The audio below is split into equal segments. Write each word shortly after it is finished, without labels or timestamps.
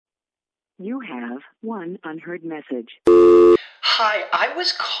You have one unheard message. Hi, I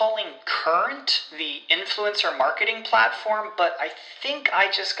was calling Current, the influencer marketing platform, but I think I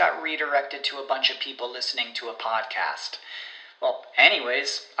just got redirected to a bunch of people listening to a podcast. Well,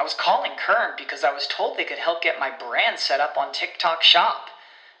 anyways, I was calling Current because I was told they could help get my brand set up on TikTok Shop,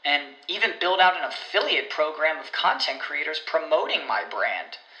 and even build out an affiliate program of content creators promoting my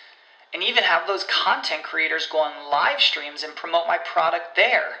brand, and even have those content creators go on live streams and promote my product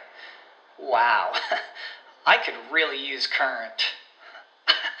there. Wow, I could really use Current.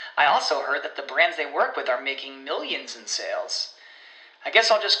 I also heard that the brands they work with are making millions in sales. I guess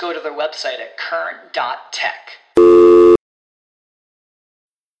I'll just go to their website at current.tech.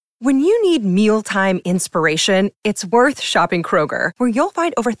 When you need mealtime inspiration, it's worth shopping Kroger, where you'll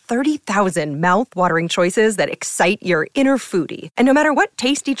find over 30,000 mouth-watering choices that excite your inner foodie. And no matter what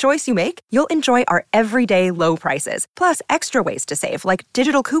tasty choice you make, you'll enjoy our everyday low prices, plus extra ways to save, like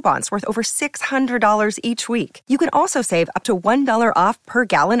digital coupons worth over $600 each week. You can also save up to $1 off per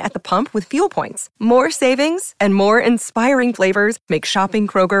gallon at the pump with fuel points. More savings and more inspiring flavors make shopping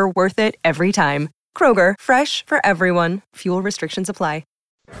Kroger worth it every time. Kroger, fresh for everyone. Fuel restrictions apply.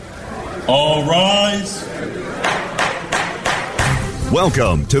 All rise.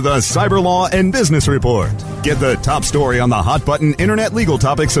 Welcome to the Cyber Law and Business Report. Get the top story on the hot button internet legal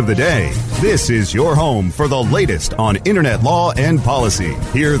topics of the day. This is your home for the latest on internet law and policy.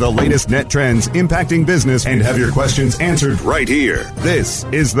 Hear the latest net trends impacting business and have your questions answered right here. This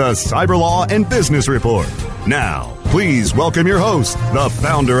is the Cyber Law and Business Report. Now, please welcome your host, the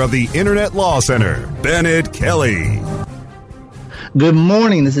founder of the Internet Law Center, Bennett Kelly. Good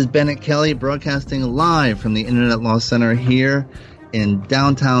morning. This is Bennett Kelly broadcasting live from the Internet Law Center here in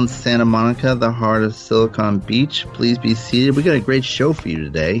downtown Santa Monica, the heart of Silicon Beach. Please be seated. We got a great show for you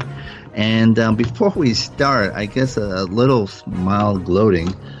today. And before we start, I guess a little mild gloating.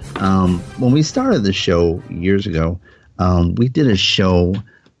 When we started the show years ago, we did a show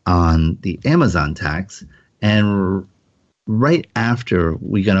on the Amazon tax. And right after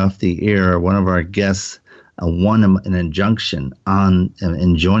we got off the air, one of our guests won an injunction on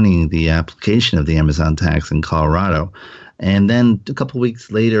enjoining the application of the Amazon tax in Colorado. And then a couple of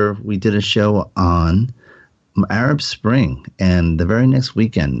weeks later, we did a show on Arab Spring. And the very next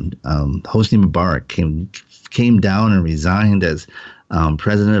weekend, Hosni Mubarak came down and resigned as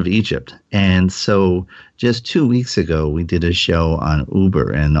president of Egypt. And so just 2 weeks ago, we did a show on Uber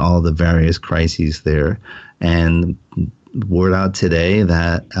and all the various crises there. And word out today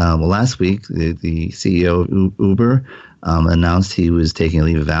that last week the CEO of Uber announced he was taking a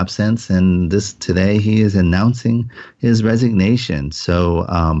leave of absence, and today he is announcing his resignation. So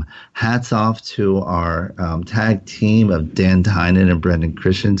hats off to our tag team of Dan Tynan and Brendan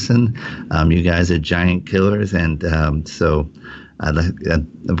Christensen. You guys are giant killers, and so.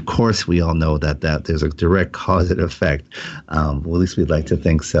 Of course, we all know that there's a direct cause and effect. Well, at least we'd like to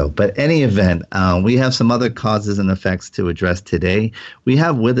think so. But any event, we have some other causes and effects to address today. We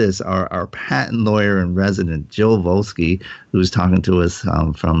have with us our patent lawyer in resident, Joel Volsky, who's talking to us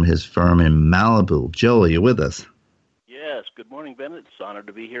from his firm in Malibu. Joel, are you with us? Yes. Good morning, Bennett. It's an honor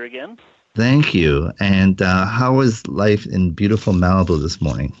to be here again. Thank you. And how is life in beautiful Malibu this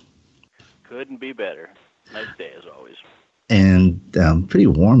morning? Couldn't be better. Nice day, as always. And pretty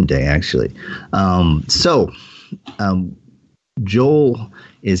warm day, actually. Joel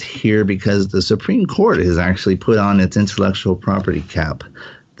is here because the Supreme Court has actually put on its intellectual property cap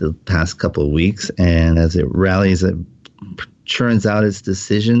the past couple of weeks. And as it rallies, it churns out its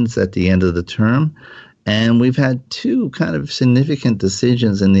decisions at the end of the term. And we've had two kind of significant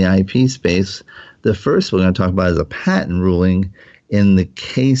decisions in the IP space. The first we're going to talk about is a patent ruling in the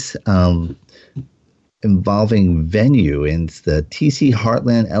case involving Venue, and it's the TC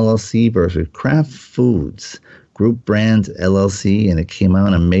Heartland LLC versus Kraft Foods Group Brands LLC, and it came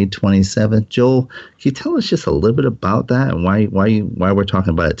out on May 27th. Joel, can you tell us just a little bit about that and why we're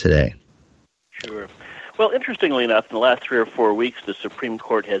talking about it today? Sure. Well, interestingly enough, in the last 3 or 4 weeks, the Supreme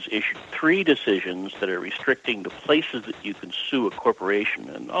Court has issued 3 decisions that are restricting the places that you can sue a corporation,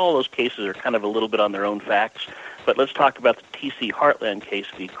 and all those cases are kind of a little bit on their own facts. But let's talk about the T.C. Heartland case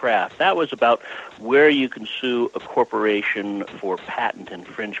v. Kraft. That was about where you can sue a corporation for patent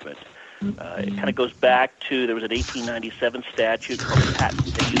infringement. It kind of goes back to, there was an 1897 statute called the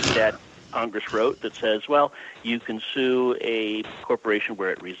Patent and Use Act Congress wrote that says, well, you can sue a corporation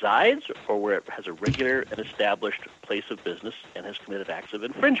where it resides or where it has a regular and established place of business and has committed acts of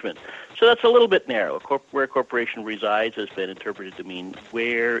infringement. So that's a little bit narrow. Where a corporation resides has been interpreted to mean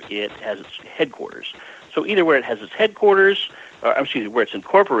where it has its headquarters. So either where it has its headquarters, where it's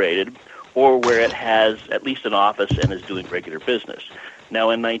incorporated, or where it has at least an office and is doing regular business. Now,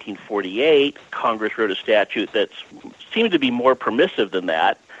 in 1948, Congress wrote a statute that seemed to be more permissive than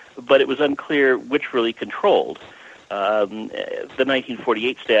that, but it was unclear which really controlled. The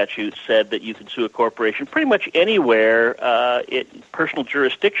 1948 statute said that you can sue a corporation pretty much anywhere personal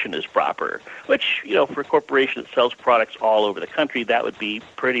jurisdiction is proper, which, for a corporation that sells products all over the country, that would be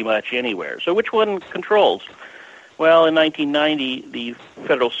pretty much anywhere. So which one controls? Well, in 1990, the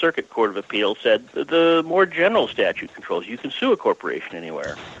Federal Circuit Court of Appeals said the more general statute controls. You can sue a corporation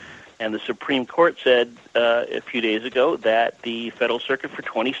anywhere. And the Supreme Court said a few days ago that the Federal Circuit for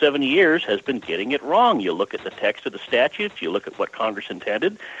 27 years has been getting it wrong. You look at the text of the statutes, you look at what Congress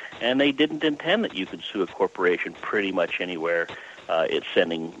intended, and they didn't intend that you could sue a corporation pretty much anywhere it's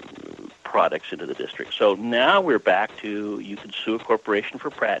sending products into the district. So now we're back to you can sue a corporation for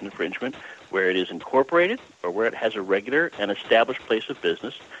patent infringement where it is incorporated or where it has a regular and established place of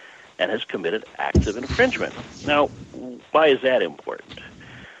business and has committed acts of infringement. Now, why is that important?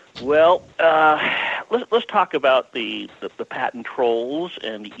 Well, let's talk about the patent trolls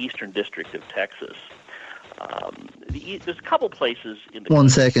and the Eastern District of Texas. There's a couple places in the... One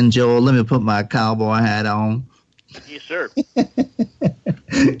second, Joel. Let me put my cowboy hat on. Yes, sir.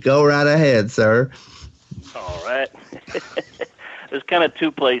 Go right ahead, sir. All right. There's kind of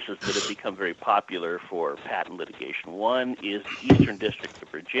two places that have become very popular for patent litigation. One is the Eastern District of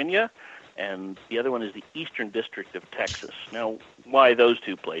Virginia, and the other one is the Eastern District of Texas. Now, why those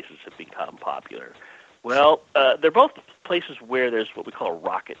two places have become popular? Well, they're both places where there's what we call a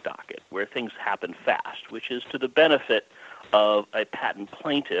rocket docket, where things happen fast, which is to the benefit of a patent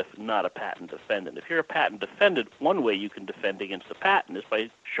plaintiff, not a patent defendant. If you're a patent defendant, one way you can defend against the patent is by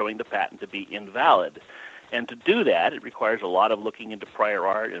showing the patent to be invalid. And to do that, it requires a lot of looking into prior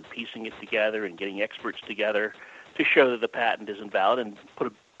art and piecing it together and getting experts together to show that the patent is invalid and put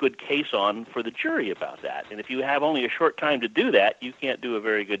a good case on for the jury about that. And if you have only a short time to do that, you can't do a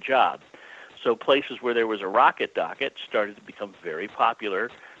very good job. So places where there was a rocket docket started to become very popular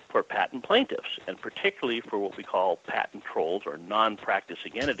for patent plaintiffs, and particularly for what we call patent trolls or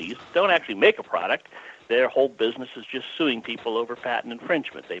non-practicing entities. Don't actually make a product. Their whole business is just suing people over patent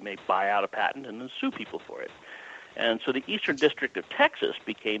infringement. They may buy out a patent and then sue people for it. And so the Eastern District of Texas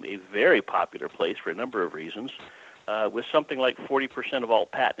became a very popular place for a number of reasons, with something like 40% of all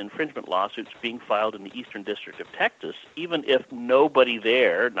patent infringement lawsuits being filed in the Eastern District of Texas, even if nobody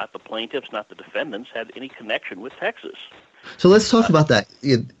there, not the plaintiffs, not the defendants, had any connection with Texas. So let's talk about that.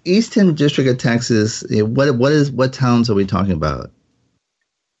 Eastern District of Texas, what towns are we talking about?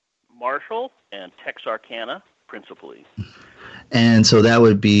 Marshall and Texarkana, principally. And so that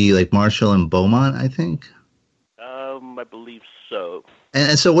would be like Marshall and Beaumont, I think? I believe so.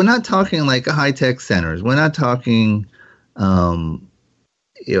 And so we're not talking like high-tech centers. We're not talking,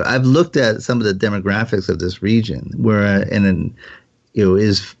 I've looked at some of the demographics of this region where,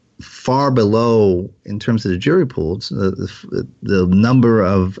 is far below, in terms of the jury pools, the number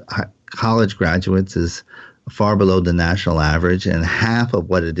of college graduates is far below the national average, and half of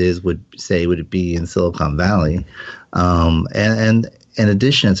what it is would be in Silicon Valley. And in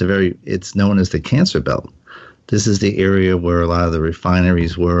addition, it's known as the Cancer Belt. This is the area where a lot of the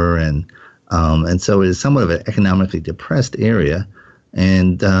refineries were, and so it is somewhat of an economically depressed area,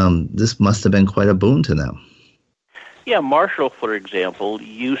 and this must have been quite a boon to them. Yeah, Marshall, for example,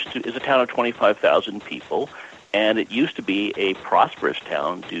 is a town of 25,000 people, and it used to be a prosperous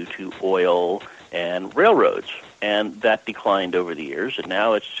town due to oil and railroads, and that declined over the years, and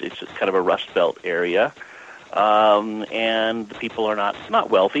now it's kind of a Rust Belt area, and the people are not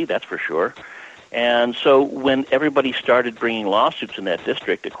wealthy, that's for sure. And so when everybody started bringing lawsuits in that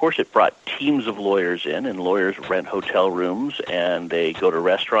district, of course it brought teams of lawyers in, and lawyers rent hotel rooms, and they go to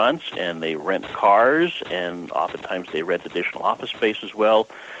restaurants, and they rent cars, and oftentimes they rent additional office space as well.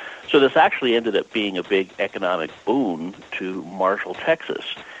 So this actually ended up being a big economic boon to Marshall, Texas,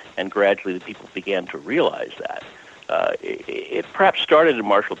 and gradually the people began to realize that. It perhaps started in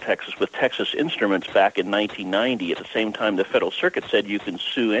Marshall, Texas with Texas Instruments back in 1990. At the same time, the Federal Circuit said you can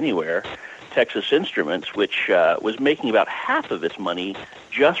sue anywhere. Texas Instruments, which was making about half of its money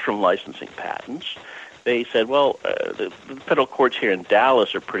just from licensing patents, they said, well, the federal courts here in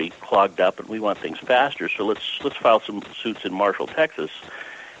Dallas are pretty clogged up, and we want things faster, so let's file some suits in Marshall, Texas.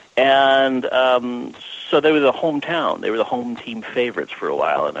 And so they were the hometown. They were the home team favorites for a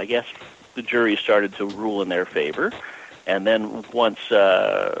while, and I guess the jury started to rule in their favor. And then once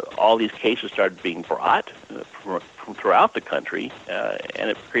all these cases started being brought from throughout the country, and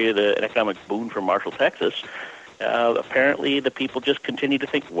it created an economic boon for Marshall, Texas, apparently the people just continue to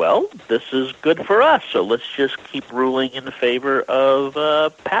think, well, this is good for us, so let's just keep ruling in favor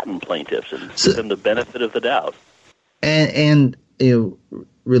of patent plaintiffs and give them the benefit of the doubt. And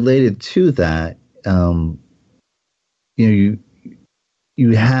related to that, you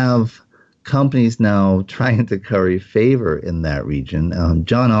have companies now trying to curry favor in that region.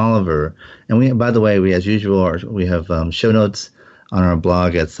 John Oliver, and by the way, as usual, we have show notes on our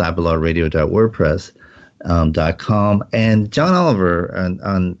blog at cyberlawradio.wordpress.com. And John Oliver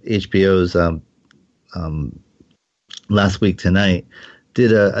on HBO's Last Week Tonight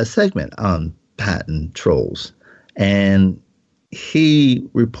did a segment on patent trolls, and he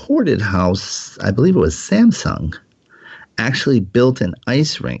reported how, I believe it was Samsung, actually built an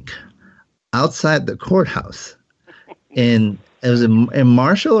ice rink outside the courthouse. It was in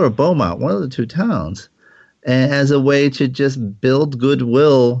Marshall or Beaumont, one of the two towns, and as a way to just build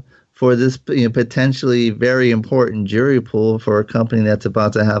goodwill for this potentially very important jury pool for a company that's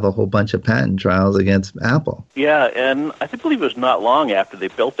about to have a whole bunch of patent trials against Apple. Yeah, and I believe it was not long after they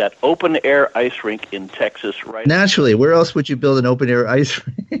built that open-air ice rink in Texas, right? Naturally, where else would you build an open-air ice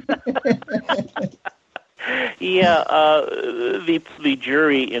rink? Yeah, the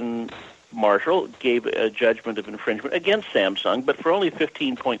jury in Marshall gave a judgment of infringement against Samsung, but for only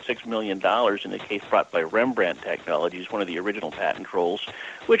 $15.6 million in a case brought by Rembrandt Technologies, one of the original patent trolls,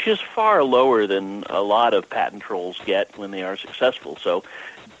 which is far lower than a lot of patent trolls get when they are successful. So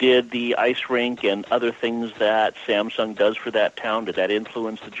did the ice rink and other things that Samsung does for that town, did that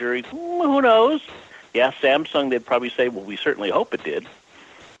influence the jury? Who knows? Yeah, Samsung, they'd probably say, well, we certainly hope it did.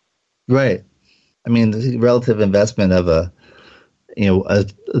 Right. I mean, the relative investment of a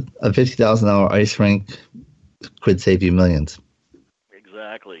 $50,000 ice rink could save you millions.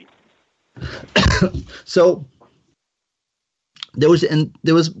 Exactly. So there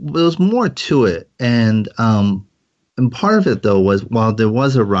was more to it, and part of it though was, while there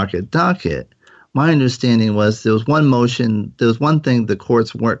was a rocket docket, my understanding was there was one thing the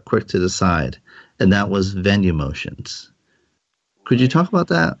courts weren't quick to decide, and that was venue motions. Could you talk about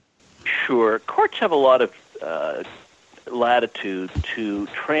that? Sure. Courts have a lot of latitude to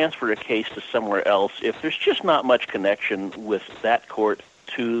transfer a case to somewhere else if there's just not much connection with that court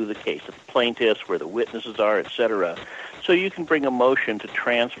to the case, the plaintiffs, where the witnesses are, etc. So you can bring a motion to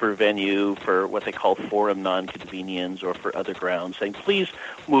transfer venue for what they call forum nonconvenience or for other grounds, saying, please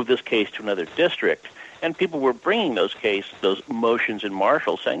move this case to another district. And people were bringing those motions in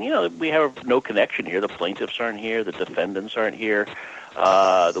Marshall, saying, we have no connection here. The plaintiffs aren't here. The defendants aren't here.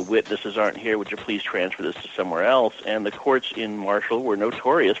 The witnesses aren't here. Would you please transfer this to somewhere else? And the courts in Marshall were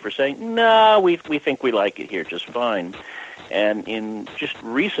notorious for saying, no, we think we like it here just fine. And in just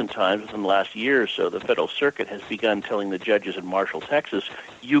recent times, within the last year or so, the Federal Circuit has begun telling the judges in Marshall, Texas,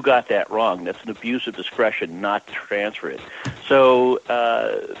 you got that wrong. That's an abuse of discretion not to transfer it. So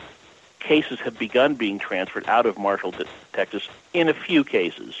cases have begun being transferred out of Marshall, Texas, in a few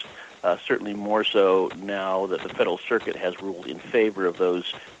cases. Certainly more so now that the Federal Circuit has ruled in favor of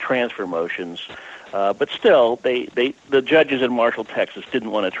those transfer motions. But still, the judges in Marshall, Texas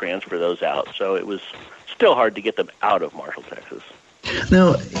didn't want to transfer those out, so it was still hard to get them out of Marshall, Texas.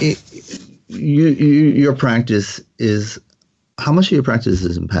 Now, your practice is, how much of your practice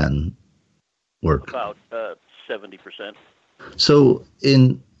is in patent work? About 70%. So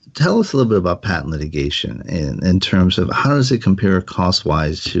tell us a little bit about patent litigation in terms of how does it compare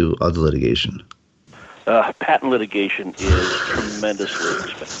cost-wise to other litigation? Patent litigation is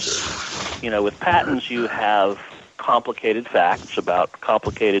tremendously expensive. With patents, you have complicated facts about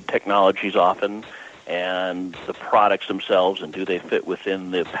complicated technologies often, and the products themselves, and do they fit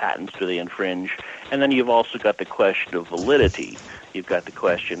within the patents, do they infringe? And then you've also got the question of validity. You've got the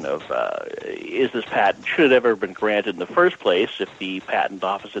question of, is this patent, should it ever have been granted in the first place if the patent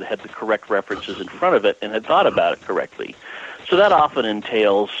office had the correct references in front of it and had thought about it correctly? So that often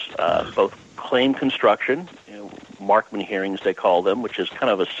entails both claim construction, Markman hearings they call them, which is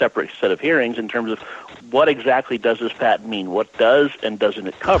kind of a separate set of hearings in terms of what exactly does this patent mean, what does and doesn't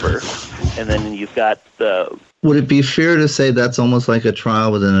it cover, and then you've got the... Would it be fair to say that's almost like a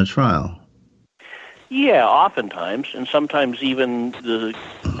trial within a trial? Yeah, oftentimes, and sometimes even the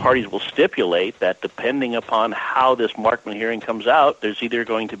parties will stipulate that depending upon how this Markman hearing comes out, there's either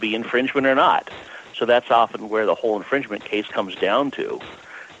going to be infringement or not. So that's often where the whole infringement case comes down to.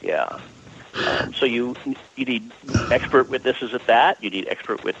 Yeah. So you need expert witnesses at that. You need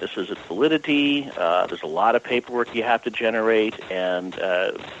expert witnesses at validity. There's a lot of paperwork you have to generate, and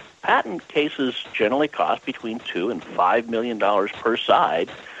patent cases generally cost between $2 and $5 million per side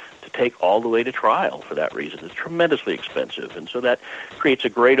to take all the way to trial for that reason. It's tremendously expensive, and so that creates a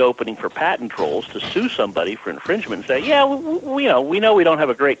great opening for patent trolls to sue somebody for infringement and say, yeah, we know we don't have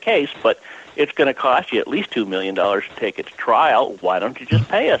a great case, but it's going to cost you at least $2 million to take it to trial. Why don't you just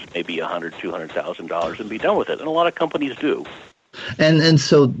pay us maybe $100,000, $200,000 and be done with it? And a lot of companies do. And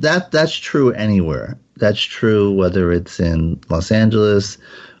so that's true anywhere. That's true whether it's in Los Angeles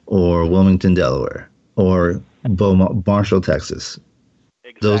or Wilmington, Delaware, or Marshall, Texas.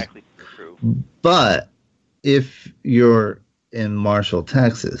 Exactly true. But if you're in Marshall,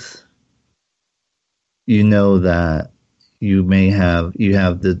 Texas, you know that you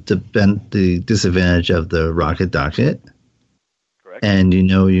have the disadvantage of the rocket docket. Correct. And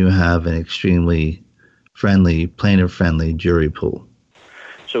you have an extremely friendly, plaintiff-friendly jury pool.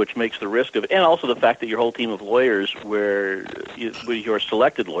 So which makes the risk of, and also the fact that your whole team of lawyers, where your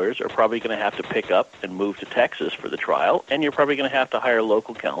selected lawyers are probably going to have to pick up and move to Texas for the trial, and you're probably going to have to hire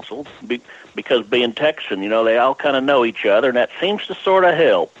local counsel because being Texan, they all kind of know each other, and that seems to sort of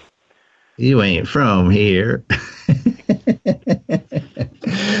help. You ain't from here.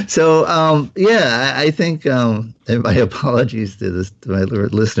 So, I think, and my apologies to my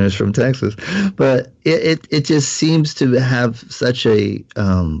listeners from Texas, but it just seems to have such a,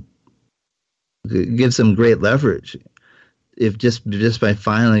 give some great leverage if just by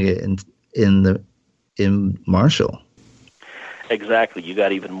filing it in Marshall. Exactly. You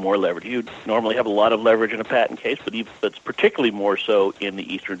got even more leverage. You normally have a lot of leverage in a patent case, but it's particularly more so in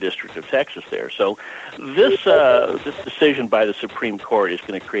the Eastern District of Texas there. So this decision by the Supreme Court is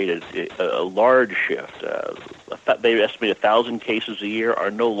going to create a large shift. They estimate 1,000 cases a year are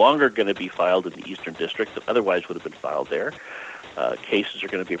no longer going to be filed in the Eastern District that otherwise would have been filed there. Cases are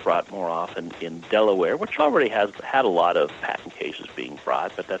going to be brought more often in Delaware, which already has had a lot of patent cases being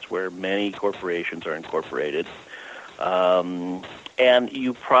brought, but that's where many corporations are incorporated. And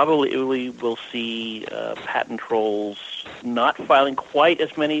you probably will see patent trolls not filing quite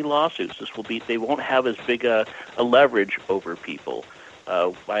as many lawsuits. They won't have as big a leverage over people.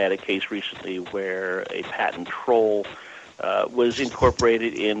 I had a case recently where a patent troll was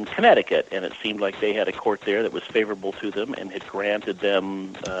incorporated in Connecticut, and it seemed like they had a court there that was favorable to them and had granted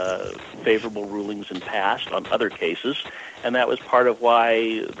them favorable rulings in the past on other cases, and that was part of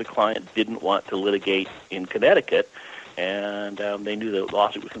why the client didn't want to litigate in Connecticut. And they knew the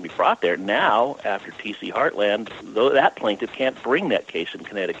lawsuit was going to be brought there. Now, after T.C. Heartland, that plaintiff can't bring that case in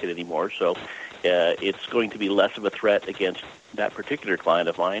Connecticut anymore, so it's going to be less of a threat against that particular client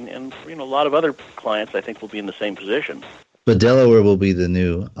of mine. And a lot of other clients, I think, will be in the same position. But Delaware will be the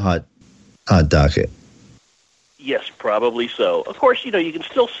new hot docket. Yes, probably so. Of course, you can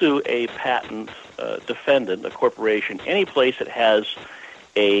still sue a patent defendant, a corporation, any place that has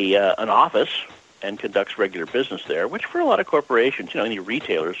an office and conducts regular business there, which for a lot of corporations, any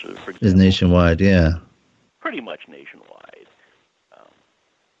retailers, for example, is nationwide, yeah. Pretty much nationwide.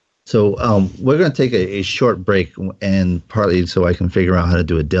 So we're going to take a short break, and partly so I can figure out how to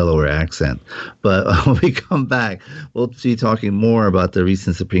do a Delaware accent. But when we come back, we'll be talking more about the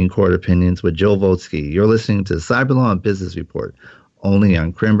recent Supreme Court opinions with Joe Volsky. You're listening to Cyber Law and Business Report, only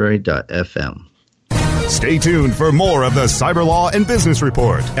on Cranberry.fm. Stay tuned for more of the Cyber Law and Business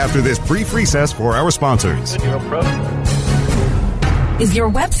Report after this brief recess for our sponsors. Is your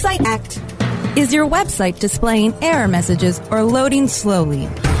website displaying error messages or loading slowly?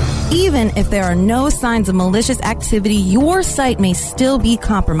 Even if there are no signs of malicious activity, your site may still be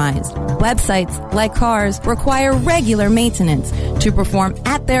compromised. Websites, like cars, require regular maintenance to perform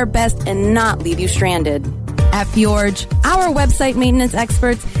at their best and not leave you stranded. At Fjorge, our website maintenance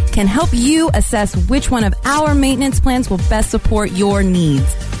experts can help you assess which one of our maintenance plans will best support your needs.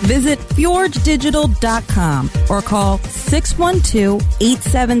 Visit fjorgedigital.com or call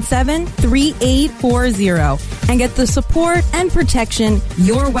 612-877-3840 and get the support and protection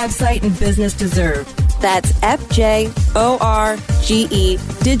your website and business deserve. That's FJORGE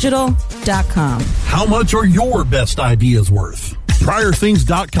digital.com. How much are your best ideas worth?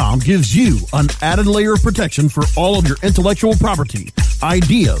 PriorThings.com gives you an added layer of protection for all of your intellectual property,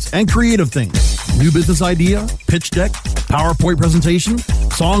 ideas, and creative things. New business idea, pitch deck, PowerPoint presentation,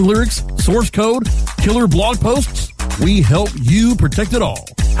 song lyrics, source code, killer blog posts. We help you protect it all.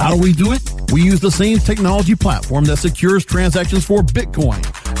 How do we do it? We use the same technology platform that secures transactions for Bitcoin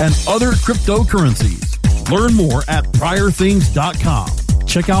and other cryptocurrencies. Learn more at PriorThings.com.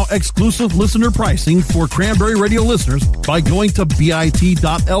 Check out exclusive listener pricing for Cranberry Radio listeners by going to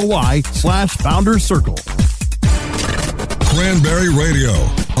bit.ly/Founders Circle. Cranberry Radio.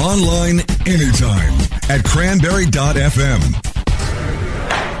 Online anytime at cranberry.fm.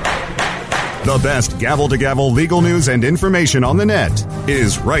 The best gavel-to-gavel legal news and information on the net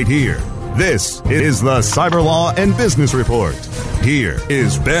is right here. This is the Cyber Law and Business Report. Here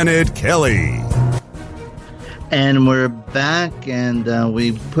is Bennett Kelly. And we're back, and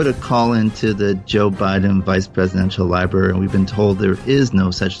we put a call into the Joe Biden Vice Presidential Library, and we've been told there is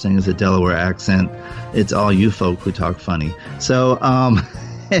no such thing as a Delaware accent. It's all you folk who talk funny. So,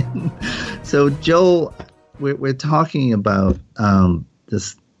 so Joel, we're talking about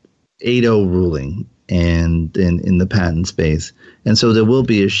this 8-0 ruling and in the patent space, and so there will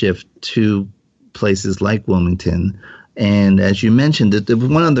be a shift to places like Wilmington. And as you mentioned,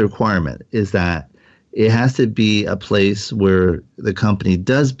 one other requirement is that it has to be a place where the company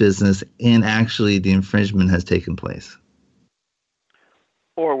does business and actually the infringement has taken place.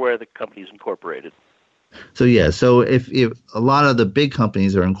 Or where the company is incorporated. So, yeah. So if a lot of the big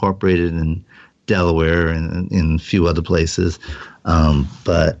companies are incorporated in Delaware and in a few other places,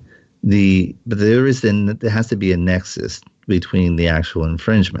 but there has to be a nexus between the actual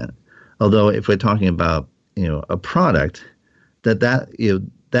infringement. Although if we're talking about, a product,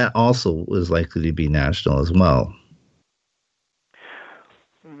 that also is likely to be national as well.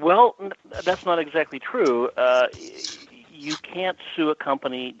 Well, that's not exactly true. You can't sue a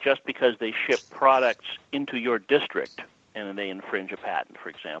company just because they ship products into your district and they infringe a patent, for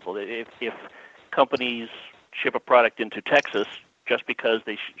example. If companies ship a product into Texas, just because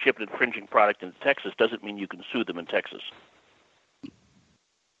they ship an infringing product into Texas doesn't mean you can sue them in Texas.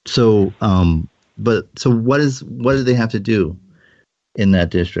 So, so what do they have to do in that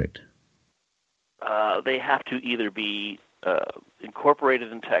district? They have to either be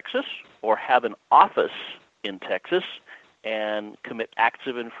incorporated in Texas or have an office in Texas and commit acts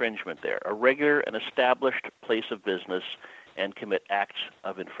of infringement there, a regular and established place of business, and commit acts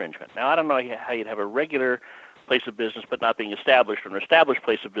of infringement. Now, I don't know how you'd have a regular place of business but not being established, or an established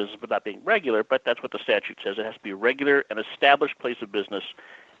place of business but not being regular, but that's what the statute says. It has to be a regular and established place of business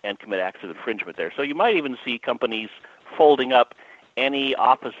and commit acts of infringement there. So you might even see companies folding up any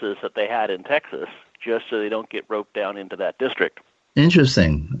offices that they had in Texas just so they don't get roped down into that district.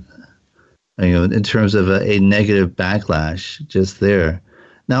 Interesting. In terms of a negative backlash just there.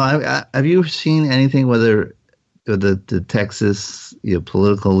 Now, have you seen anything whether the Texas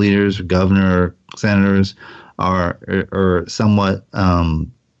political leaders, or governor, or senators are somewhat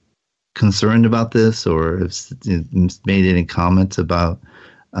concerned about this, or have made any comments about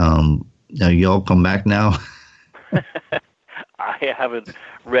y'all come back now? I haven't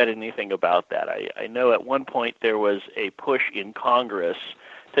read anything about that. I know at one point there was a push in Congress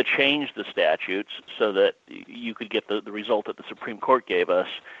to change the statutes so that you could get the result that the Supreme Court gave us,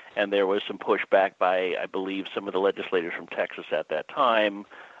 and there was some pushback by, I believe, some of the legislators from Texas at that time,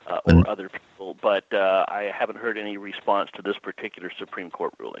 or other people, but I haven't heard any response to this particular Supreme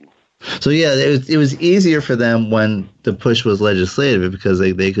Court ruling. So, yeah, it was easier for them when the push was legislative because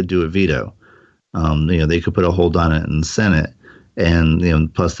they could do a veto. They could put a hold on it in the Senate,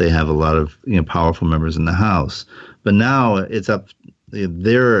 and plus they have a lot of powerful members in the House. But now it's up;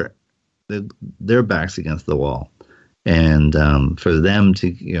 their backs against the wall, and for them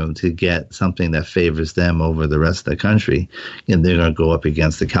to get something that favors them over the rest of the country, they're going to go up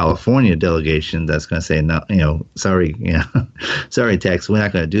against the California delegation that's going to say no, sorry, sorry, Tex, we're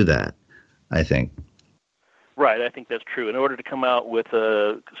not going to do that. I think. Right, I think that's true. In order to come out with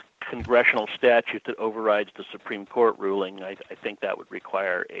a congressional statute that overrides the Supreme Court ruling, I think that would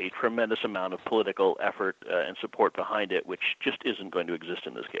require a tremendous amount of political effort and support behind it, which just isn't going to exist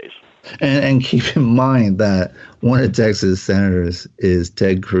in this case. And keep in mind that one of Texas senators is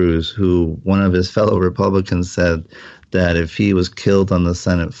Ted Cruz, who one of his fellow Republicans said that if he was killed on the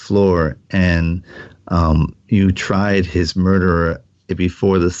Senate floor and you tried his murderer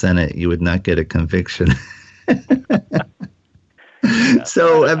before the Senate, you would not get a conviction.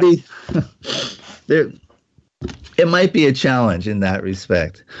 So, I mean, it might be a challenge in that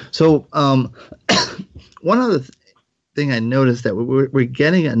respect. So, one other thing I noticed that we're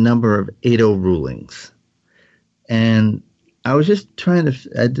getting a number of 8-0 rulings. And I was just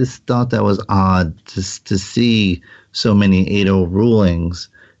I just thought that was odd to see so many 8-0 rulings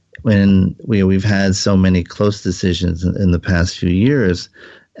when we've had so many close decisions in the past few years.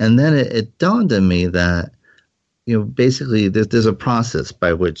 And then it dawned on me that, basically there's a process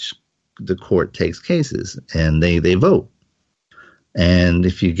by which the court takes cases and they vote. And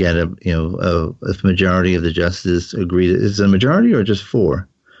if you get a majority of the justices agree, is it a majority or just 4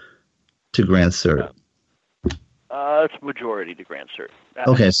 to grant cert? It's a majority to grant cert.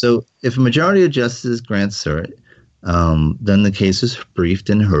 Okay, so if a majority of justices grant cert, then the case is briefed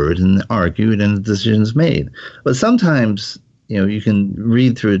and heard and argued and the decision is made. But sometimes, you can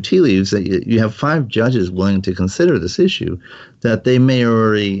read through tea leaves that you have 5 judges willing to consider this issue, that they may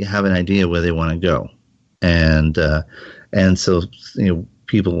already have an idea where they want to go. And so,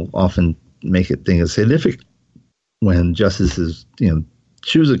 people often make it think it's significant when justices,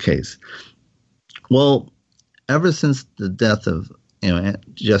 choose a case. Well, ever since the death of,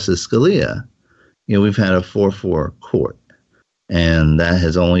 Justice Scalia, we've had a 4-4 court. And that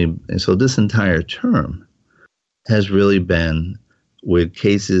has so this entire term has really been with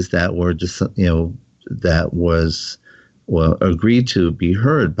cases that were just, that was, agreed to be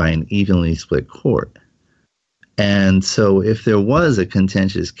heard by an evenly split court. And so if there was a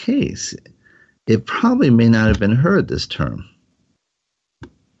contentious case, it probably may not have been heard this term.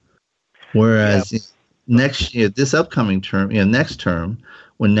 Whereas next year, this upcoming term, next term,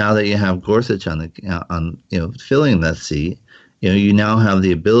 when now that you have Gorsuch on filling that seat, you now have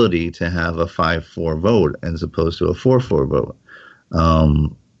the ability to have a 5-4 vote as opposed to a 4-4 vote.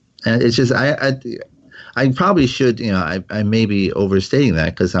 And it's just I probably should I may be overstating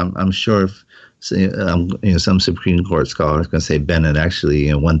that because I'm sure if some Supreme Court scholars can say Bennett actually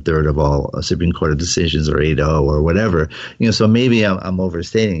 1/3 of all Supreme Court decisions are 8-0 or whatever. So maybe I'm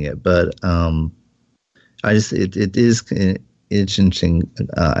overstating it, but it is interesting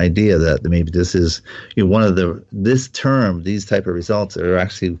idea that maybe this is one of this term, these type of results are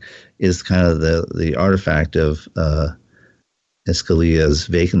actually is kind of the artifact of Scalia's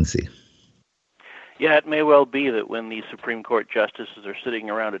vacancy. Yeah, it may well be that when the Supreme Court justices are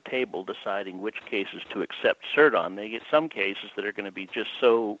sitting around a table deciding which cases to accept cert on, they get some cases that are going to be just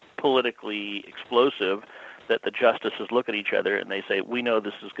so politically explosive that the justices look at each other and they say, we know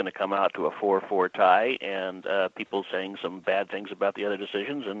this is going to come out to a 4-4 tie, and people saying some bad things about the other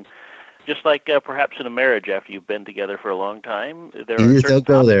decisions. And just like perhaps in a marriage after you've been together for a long time, there are certain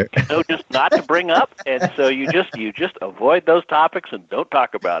topics you know just not to bring up, and so you just avoid those topics and don't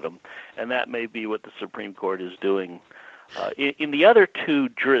talk about them. And that may be what the Supreme Court is doing. In the other two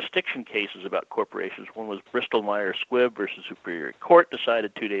jurisdiction cases about corporations, one was Bristol-Myers Squibb versus Superior Court,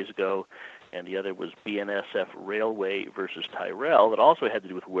 decided 2 days ago, and the other was BNSF Railway versus Tyrell, that also had to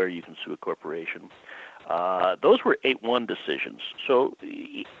do with where you can sue a corporation. Those were 8-1 decisions. So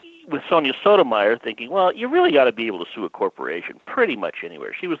with Sonia Sotomayor thinking, well, you really got to be able to sue a corporation pretty much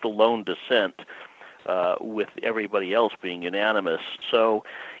anywhere. She was the lone dissent with everybody else being unanimous. So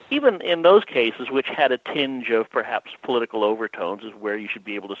even in those cases, which had a tinge of perhaps political overtones, is where you should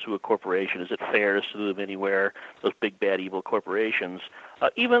be able to sue a corporation. Is it fair to sue them anywhere, those big, bad, evil corporations?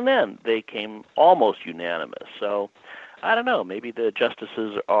 Even then, they came almost unanimous. So I don't know. Maybe the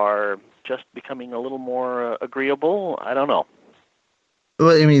justices are just becoming a little more agreeable. I don't know.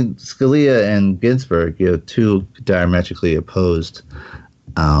 Well, I mean, Scalia and Ginsburg, two diametrically opposed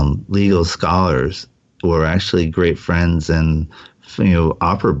legal scholars who are actually great friends and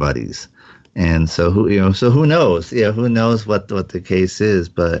opera buddies, and so who knows? Yeah, who knows what the case is?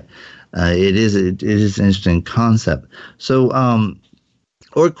 But it is an interesting concept. So,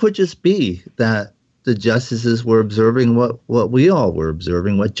 or it could just be that the justices were observing what we all were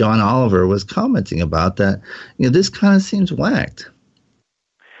observing, what John Oliver was commenting about, that this kind of seems whacked.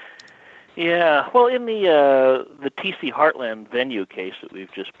 Yeah, well, in the T.C. Heartland venue case that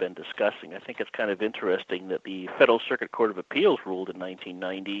we've just been discussing, I think it's kind of interesting that the Federal Circuit Court of Appeals ruled in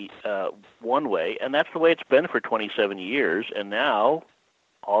 1990 one way, and that's the way it's been for 27 years. And now,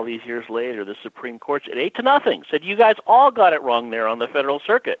 all these years later, the Supreme Court's at 8-0 said you guys all got it wrong there on the Federal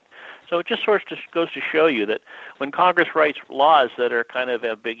Circuit. So it just sort of goes to show you that when Congress writes laws that are kind of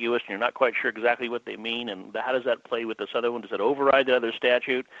ambiguous and you're not quite sure exactly what they mean, and how does that play with this other one? Does it override the other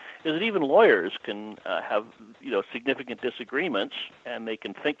statute? Is that even lawyers can have significant disagreements, and they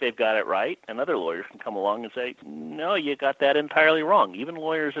can think they've got it right, and other lawyers can come along and say, no, you got that entirely wrong. Even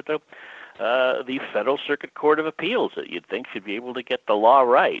lawyers at the Federal Circuit Court of Appeals that you'd think should be able to get the law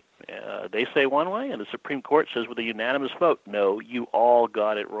right. They say one way, and the Supreme Court says with a unanimous vote, no, you all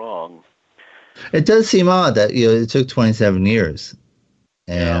got it wrong. It does seem odd that it took 27 years,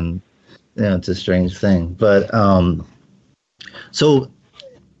 and it's a strange thing. But so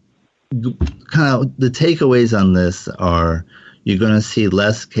kind of the takeaways on this are you're going to see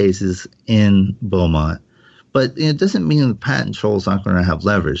less cases in Beaumont. But it doesn't mean the patent trolls aren't going to have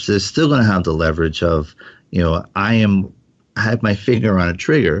leverage. They're still going to have the leverage of, I have my finger on a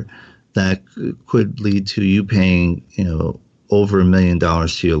trigger that could lead to you paying, over $1 million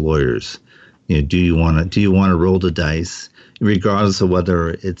to your lawyers. Do you want to roll the dice, regardless of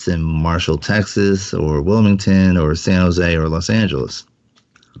whether it's in Marshall, Texas, or Wilmington, or San Jose, or Los Angeles?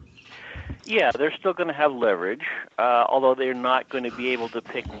 Yeah, they're still going to have leverage, although they're not going to be able to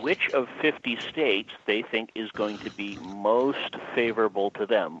pick which of 50 states they think is going to be most favorable to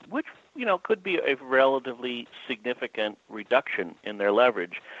them, which, could be a relatively significant reduction in their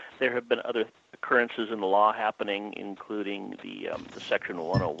leverage. There have been other occurrences in the law happening, including the Section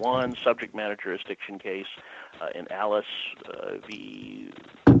 101 subject matter jurisdiction case in Alice v.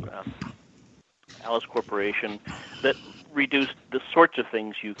 Alice Corporation that reduced the sorts of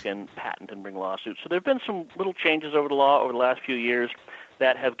things you can patent and bring lawsuits. So there have been some little changes over the law over the last few years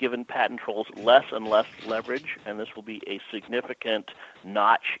that have given patent trolls less and less leverage, and this will be a significant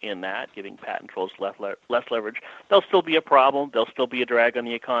notch in that, giving patent trolls less leverage. There'll still be a problem. There'll still be a drag on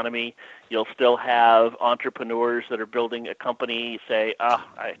the economy. You'll still have entrepreneurs that are building a company say,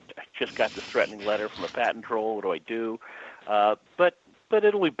 I just got this threatening letter from a patent troll. What do I do? But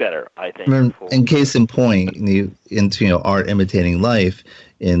it'll be better, I think. In case in point, into art imitating life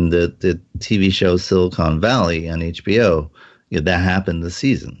in the TV show Silicon Valley on HBO, that happened this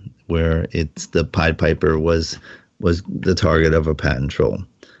season, where it's the Pied Piper was the target of a patent troll,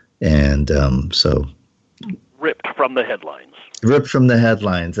 and so ripped from the headlines. Ripped from the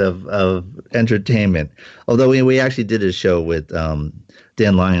headlines of entertainment. Although we actually did a show with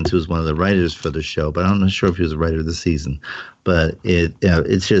Dan Lyons, who was one of the writers for the show, but I'm not sure if he was a writer this season. But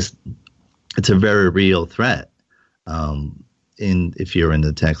it's a very real threat. If you're in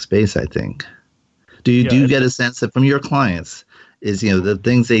the tech space, I think. Do you get a sense that from your clients is the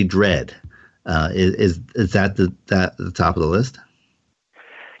things they dread is that the top of the list?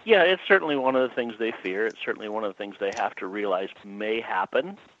 Yeah, it's certainly one of the things they fear. It's certainly one of the things they have to realize may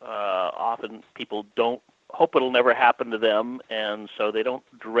happen. Often people don't hope it'll never happen to them, and so they don't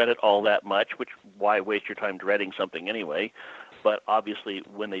dread it all that much, which why waste your time dreading something anyway? But obviously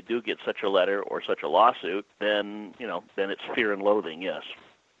when they do get such a letter or such a lawsuit, then it's fear and loathing, yes.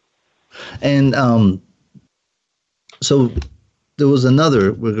 And so there was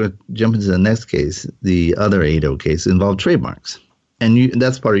another, we're going to jump into the next case, the other 8-0 case involved trademarks. And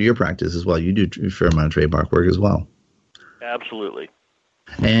that's part of your practice as well. You do a fair amount of trademark work as well. Absolutely.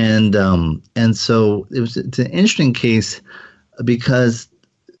 And so it's an interesting case because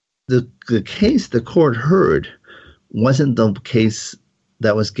the case the court heard wasn't the case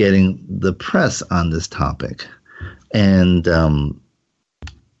that was getting the press on this topic. And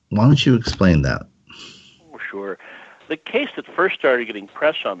why don't you explain that? Oh, sure. The case that first started getting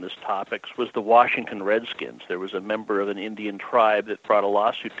press on this topic was the Washington Redskins. There was a member of an Indian tribe that brought a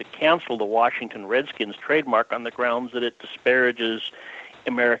lawsuit to cancel the Washington Redskins trademark on the grounds that it disparages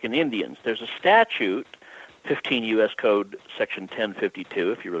American Indians. There's a statute, 15 U.S. Code Section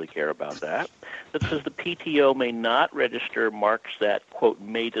 1052, if you really care about that says the PTO may not register marks that, quote,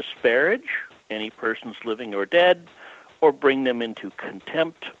 may disparage any persons living or dead, or bring them into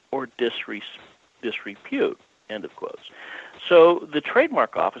contempt or disrepute, end of quotes. So the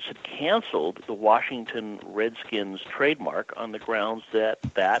trademark office had canceled the Washington Redskins trademark on the grounds that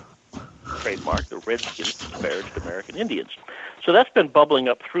trademark, the Redskins, disparaged American Indians. So that's been bubbling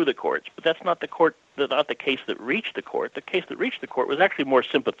up through the courts, but that's not the case that reached the court. The case that reached the court was actually more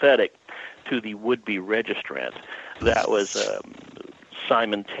sympathetic to the would-be registrant. That was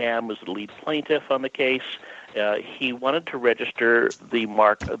Simon Tam was the lead plaintiff on the case. He wanted to register the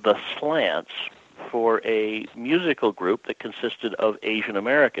mark The Slants for a musical group that consisted of Asian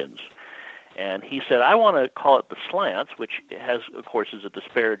Americans. And he said, I want to call it The Slants, which has, of course, is a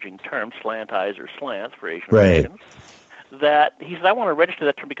disparaging term, slant eyes or slants for Asian Americans. That he said, I want to register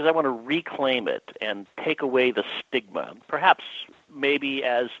that term because I want to reclaim it and take away the stigma. Perhaps maybe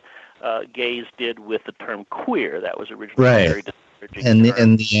as gays did with the term queer, that was originally very disparaging term.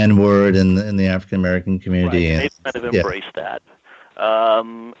 And the N-word in the African American community. Right. They kind of embraced that.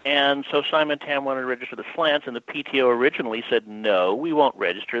 And so Simon Tam wanted to register The Slants, and the PTO originally said, no, we won't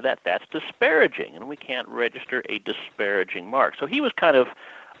register that. That's disparaging, and we can't register a disparaging mark. So he was kind of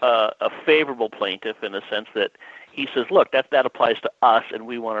a favorable plaintiff in the sense that he says, look, that applies to us, and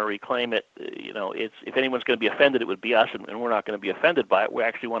we want to reclaim it. If anyone's going to be offended, it would be us, and we're not going to be offended by it. We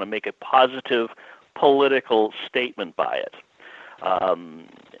actually want to make a positive political statement by it.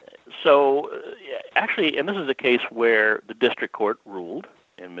 Actually, and this is a case where the district court ruled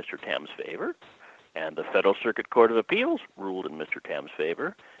in Mr. Tam's favor, and the Federal Circuit Court of Appeals ruled in Mr. Tam's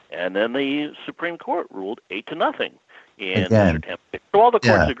favor, and then the Supreme Court ruled 8-0 in Mr. Tam's favor. So all the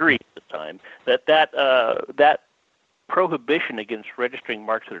courts agreed at the time that prohibition against registering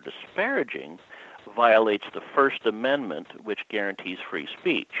marks that are disparaging violates the First Amendment, which guarantees free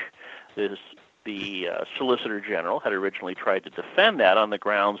speech. The Solicitor General had originally tried to defend that on the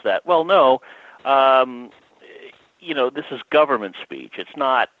grounds that, well, no, this is government speech. It's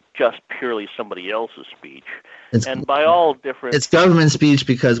not just purely somebody else's speech. By all different... It's government speech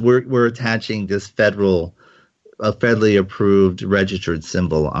because we're attaching this federally approved registered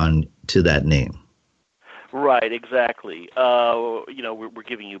symbol to that name. Right, exactly. We're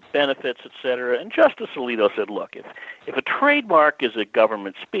giving you benefits, et cetera. And Justice Alito said, look, if a trademark is a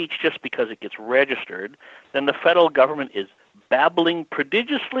government speech just because it gets registered, then the federal government is babbling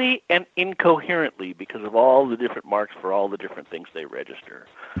prodigiously and incoherently because of all the different marks for all the different things they register.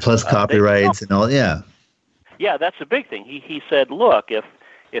 Plus copyrights and all, yeah. Yeah, that's a big thing. He said, look, if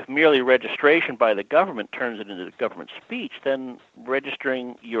merely registration by the government turns it into government speech, then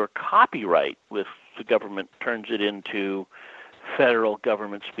registering your copyright with the government turns it into federal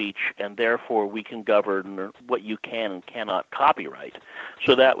government speech, and therefore we can govern what you can and cannot copyright.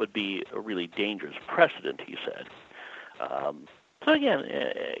 So that would be a really dangerous precedent, he said. So again,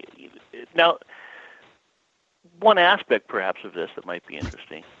 now one aspect perhaps of this that might be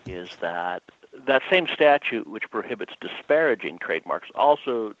interesting is that same statute which prohibits disparaging trademarks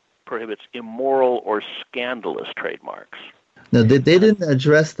also prohibits immoral or scandalous trademarks. No, they didn't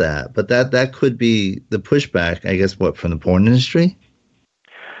address that, but that could be the pushback, I guess, from the porn industry?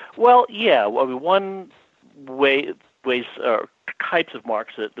 Well, yeah. One types of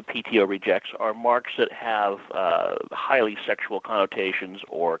marks that the PTO rejects are marks that have highly sexual connotations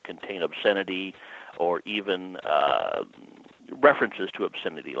or contain obscenity or even references to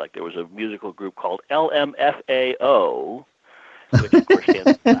obscenity. Like there was a musical group called LMFAO, which of course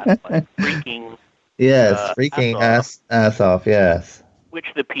stands for freaking. Yes, freaking ass off, yes. Which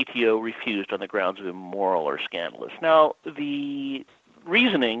the PTO refused on the grounds of immoral or scandalous. Now, the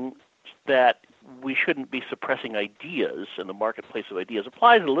reasoning that we shouldn't be suppressing ideas in the marketplace of ideas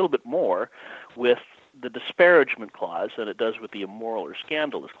applies a little bit more with the disparagement clause than it does with the immoral or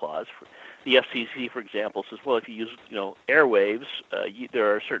scandalous clause. The FCC, for example, says, well, if you use airwaves,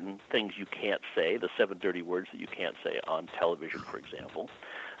 there are certain things you can't say, the 7 dirty words that you can't say on television, for example.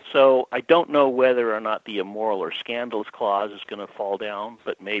 So I don't know whether or not the immoral or scandalous clause is going to fall down,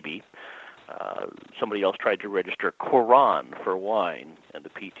 but maybe. Somebody else tried to register Quran for wine, and the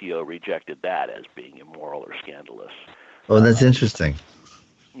PTO rejected that as being immoral or scandalous. Oh, that's interesting.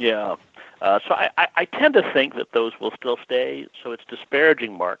 Yeah. So I tend to think that those will still stay. So it's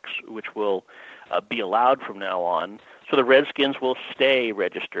disparaging marks which will be allowed from now on. So the Redskins will stay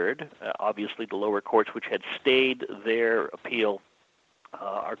registered. Obviously, the lower courts, which had stayed their appeal,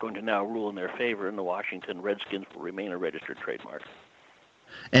 are going to now rule in their favor, and the Washington Redskins will remain a registered trademark.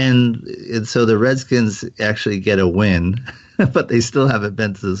 And so the Redskins actually get a win, but they still haven't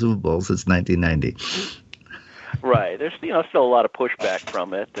been to the Super Bowl since 1990. Right. There's still a lot of pushback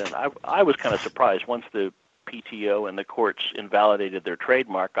from it, and I was kind of surprised once the PTO and the courts invalidated their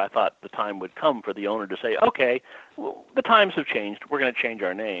trademark. I thought the time would come for the owner to say, okay, well, the times have changed. We're going to change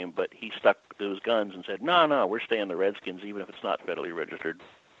our name. But he stuck to his guns and said, no, we're staying the Redskins, even if it's not federally registered.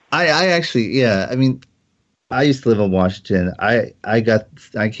 I actually, yeah, I mean, I used to live in Washington. I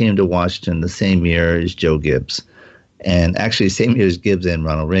came to Washington the same year as Joe Gibbs, and actually same year as Gibbs and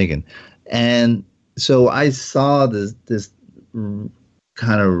Ronald Reagan. And so I saw this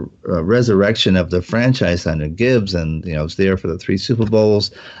kind of resurrection of the franchise under Gibbs, and I was there for the 3 Super Bowls.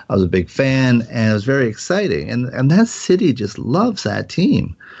 I was a big fan, and it was very exciting. And that city just loves that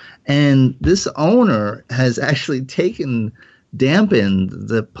team. And this owner has actually dampened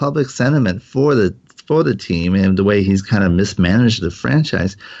the public sentiment for the team and the way he's kind of mismanaged the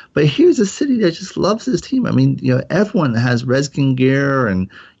franchise. But here's a city that just loves his team. I mean, everyone has Redskin gear, and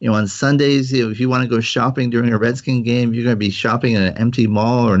on Sundays, if you want to go shopping during a Redskin game, you're going to be shopping in an empty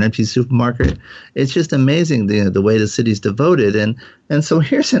mall or an empty supermarket. It's just amazing the way the city's devoted, and so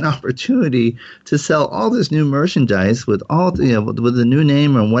here's an opportunity to sell all this new merchandise with all with the new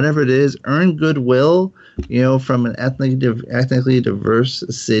name and whatever it is, earn goodwill, from an ethnically diverse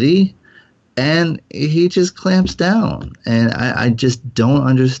city. And he just clamps down, and I just don't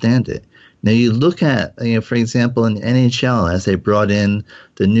understand it. Now you look at, for example, in NHL, as they brought in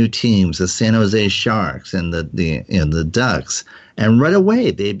the new teams, the San Jose Sharks and the Ducks, and right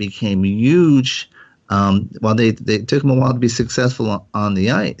away they became huge. While they took them a while to be successful on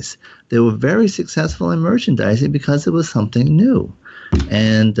the ice, they were very successful in merchandising because it was something new.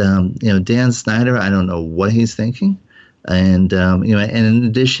 And Dan Snyder, I don't know what he's thinking. And and in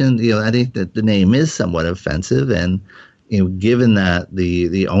addition, I think that the name is somewhat offensive, and given that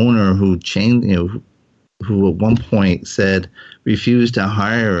the owner who who at one point said refused to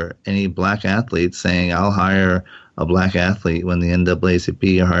hire any black athletes, saying I'll hire a black athlete when the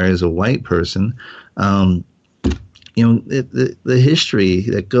NAACP hires a white person, the history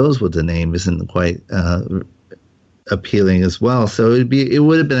that goes with the name isn't quite appealing as well. So it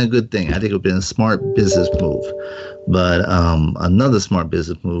would have been a good thing. I think it would have been a smart business move. But another smart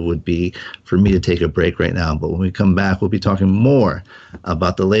business move would be for me to take a break right now. But when we come back, we'll be talking more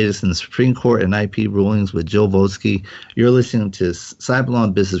about the latest in the Supreme Court and IP rulings with Joe Volsky. You're listening to Cyberlaw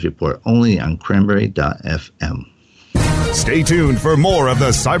and Business Report only on Cranberry.fm. Stay tuned for more of the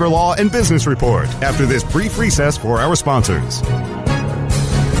Cyberlaw and Business Report after this brief recess for our sponsors.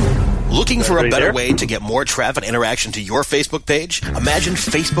 Looking for a better way to get more traffic interaction to your Facebook page? Imagine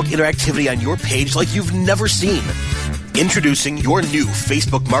Facebook interactivity on your page like you've never seen. Introducing your new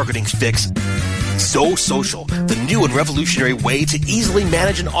Facebook marketing fix, So Social, the new and revolutionary way to easily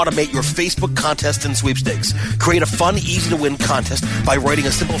manage and automate your Facebook contests and sweepstakes. Create a fun, easy-to-win contest by writing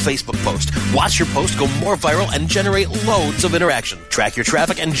a simple Facebook post. Watch your post go more viral and generate loads of interaction. Track your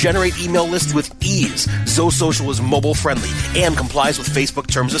traffic and generate email lists with ease. So Social is mobile-friendly and complies with Facebook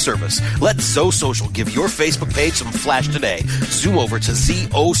terms of service. Let So Social give your Facebook page some flash today. Zoom over to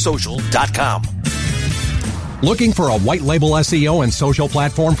zosocial.com. Looking for a white label SEO and social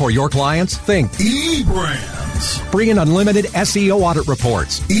platform for your clients? Think eBrands. Free and unlimited SEO audit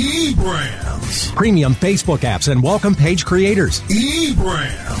reports. eBrands. Premium Facebook apps and welcome page creators.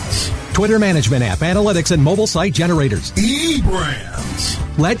 eBrands. Twitter management app, analytics, and mobile site generators. eBrands.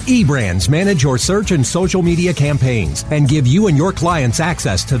 Let eBrands manage your search and social media campaigns and give you and your clients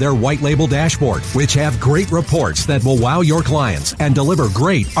access to their white label dashboard, which have great reports that will wow your clients and deliver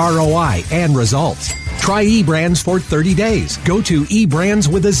great ROI and results. Try eBrands for 30 days. Go to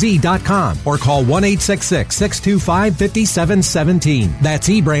eBrandsWithAZ.com or call 1-866-625-5717. That's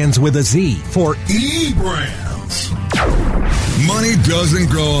eBrands with a Z for eBrands. Money doesn't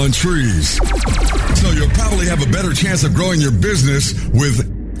grow on trees, so you'll probably have a better chance of growing your business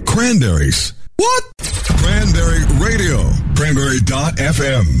with cranberries. What? Cranberry Radio.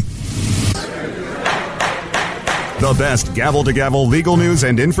 Cranberry.fm. The best gavel-to-gavel legal news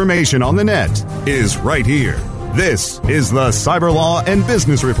and information on the net is right here. This is the Cyberlaw and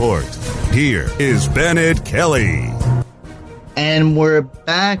Business Report. Here is Bennett Kelly. And we're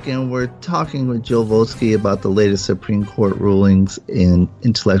back, and we're talking with Joe Volsky about the latest Supreme Court rulings in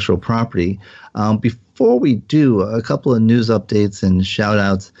intellectual property. Before we do, a couple of news updates and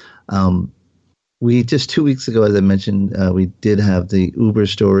shout-outs. We just 2 weeks ago, as I mentioned, we did have the Uber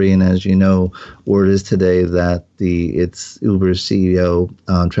story, and as you know, word is today that it's Uber's CEO,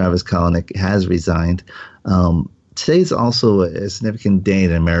 Travis Kalanick, has resigned. Today's also a significant day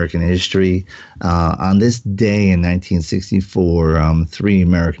in American history. On this day in 1964, three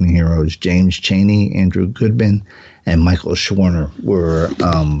American heroes, James Chaney, Andrew Goodman, and Michael Schwerner, were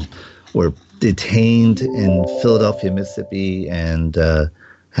detained in Philadelphia, Mississippi, and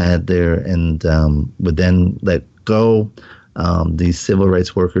would then let go. These civil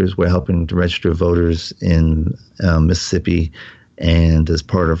rights workers were helping to register voters in Mississippi, and as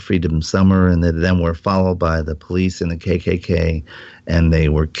part of Freedom Summer, and they then were followed by the police and the KKK, and they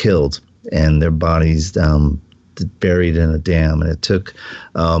were killed, and their bodies buried in a dam. And it took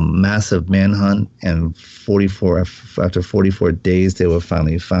massive manhunt, and after 44 days, they were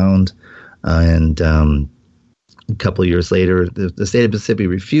finally found. And a couple of years later, the state of Mississippi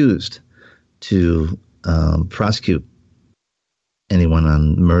refused to prosecute anyone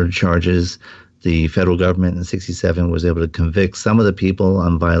on murder charges. The federal government in 1967 was able to convict some of the people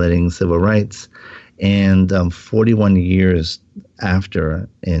on violating civil rights. And 41 years after,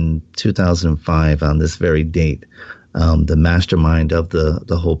 in 2005, on this very date, the mastermind of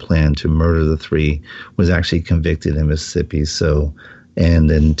the whole plan to murder the three was actually convicted in Mississippi.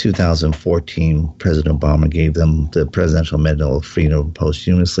 And in 2014, President Obama gave them the Presidential Medal of Freedom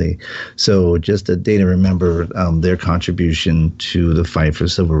posthumously. So just a day to remember their contribution to the fight for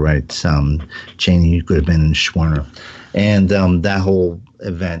civil rights, Chaney, Goodman, and Schwerner. And that whole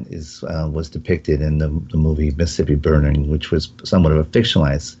event was depicted in the movie Mississippi Burning, which was somewhat of a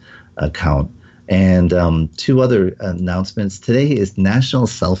fictionalized account. And two other announcements. Today is National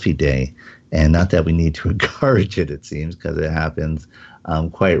Selfie Day. And not that we need to encourage it, it seems, because it happens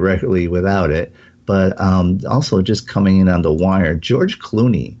quite regularly without it. But also just coming in on the wire, George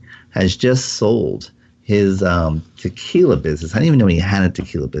Clooney has just sold his tequila business. I didn't even know he had a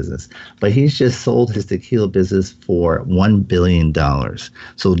tequila business, but he's just sold his tequila business for $1 billion.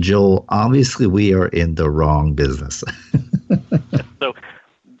 So, Joel, obviously we are in the wrong business. So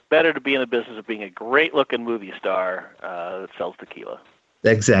better to be in the business of being a great-looking movie star that sells tequila.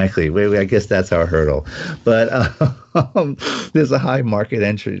 Exactly. I guess that's our hurdle. But there's a high market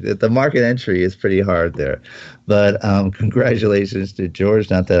entry. The market entry is pretty hard there. But congratulations to George.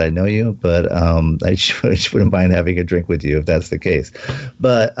 Not that I know you, but I wouldn't mind having a drink with you if that's the case.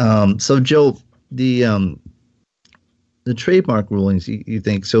 But so, Joe, the trademark rulings, you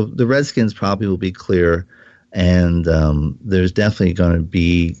think, so the Redskins probably will be clear And there's definitely going to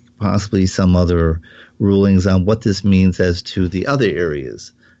be possibly some other rulings on what this means as to the other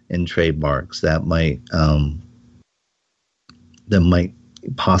areas in trademarks that might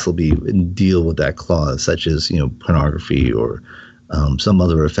possibly deal with that clause, such as pornography or some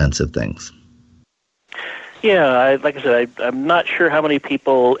other offensive things. Yeah, like I said, I'm not sure how many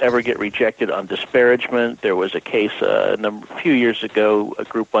people ever get rejected on disparagement. There was a case a few years ago, a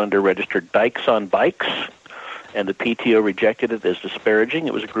group wanted to register dykes on bikes, and the PTO rejected it as disparaging.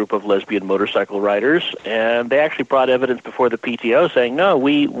 It was a group of lesbian motorcycle riders, and they actually brought evidence before the PTO saying, no,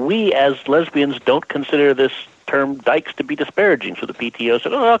 we as lesbians don't consider this term dykes to be disparaging. So the PTO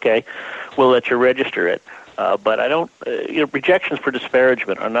said, oh, okay, we'll let you register it. But I don't, rejections for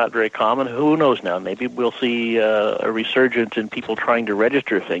disparagement are not very common. Who knows now? Maybe we'll see a resurgence in people trying to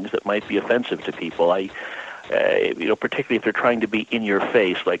register things that might be offensive to people. Particularly if they're trying to be in your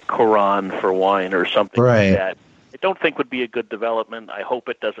face, like Quran for wine or something like that. I don't think would be a good development. I hope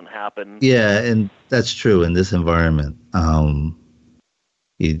it doesn't happen. Yeah, and that's true in this environment. I don't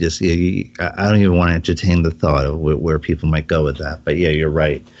even want to entertain the thought of where people might go with that. But yeah, you're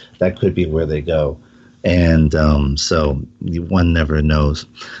right. That could be where they go. And so one never knows.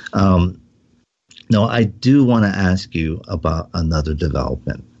 No, I do want to ask you about another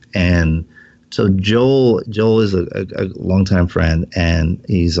development. And so Joel is a longtime friend, and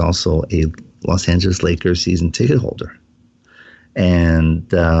he's also a Los Angeles Lakers season ticket holder. And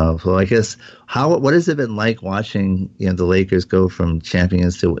so I guess what has it been like watching the Lakers go from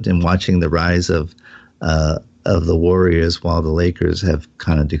champions and watching the rise of the Warriors while the Lakers have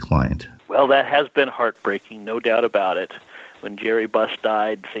kind of declined? Well, that has been heartbreaking, no doubt about it. When Jerry Buss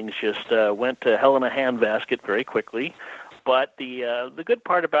died, things just went to hell in a handbasket very quickly. But the good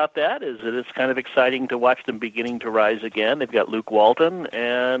part about that is that it's kind of exciting to watch them beginning to rise again. They've got Luke Walton,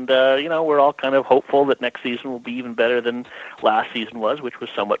 and we're all kind of hopeful that next season will be even better than last season was, which was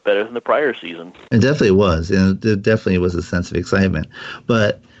somewhat better than the prior season. It definitely was, and there definitely was a sense of excitement.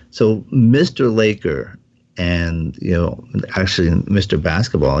 But so Mr. Laker. And, actually Mr.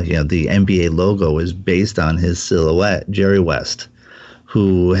 Basketball, the NBA logo is based on his silhouette, Jerry West,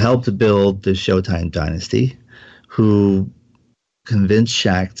 who helped build the Showtime dynasty, who convinced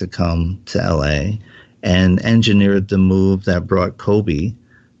Shaq to come to LA and engineered the move that brought Kobe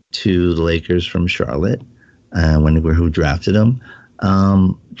to the Lakers from Charlotte, who drafted him.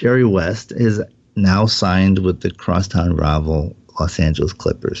 Jerry West is now signed with the crosstown rival Los Angeles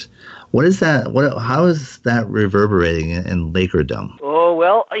Clippers. What is that? How is that reverberating in Lakerdom? Oh,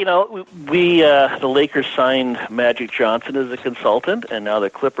 well, the Lakers signed Magic Johnson as a consultant, and now the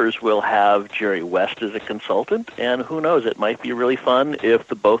Clippers will have Jerry West as a consultant. And who knows? It might be really fun if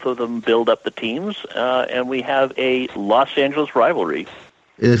the both of them build up the teams, and we have a Los Angeles rivalry.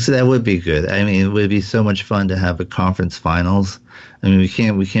 That would be good. I mean, it would be so much fun to have a conference finals. I mean,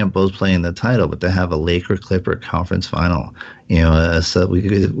 we can't both play in the title, but to have a Laker-Clipper conference final, so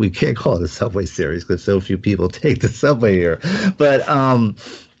we can't call it a Subway Series because so few people take the subway here. But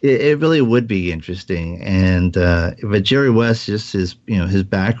it really would be interesting. And but Jerry West, just his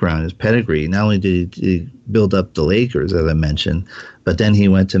background, his pedigree. Not only did he build up the Lakers, as I mentioned, but then he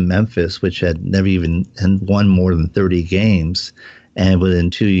went to Memphis, which had never even won more than 30 games. And within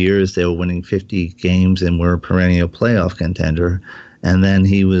 2 years, they were winning 50 games and were a perennial playoff contender. And then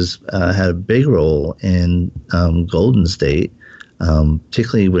he had a big role in Golden State,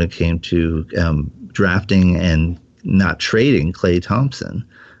 particularly when it came to drafting and not trading Klay Thompson.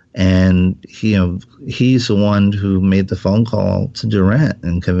 And he's the one who made the phone call to Durant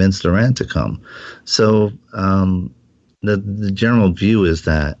and convinced Durant to come. So the general view is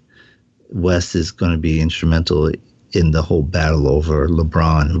that West is going to be instrumental in the whole battle over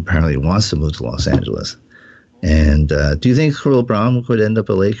LeBron, who apparently wants to move to Los Angeles. And do you think LeBron could end up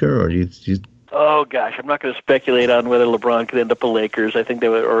a Laker, or do you? Oh gosh, I'm not going to speculate on whether LeBron could end up a Lakers. I think that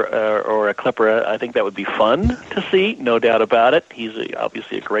would, or a Clipper. I think that would be fun to see, no doubt about it. He's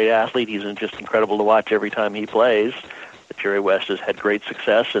obviously a great athlete. He's just incredible to watch every time he plays. Jerry West has had great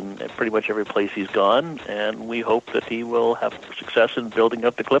success in pretty much every place he's gone, and we hope that he will have success in building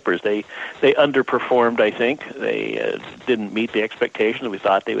up the Clippers. They underperformed, I think. They didn't meet the expectations. We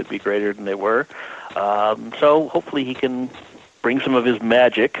thought they would be greater than they were. So hopefully he can bring some of his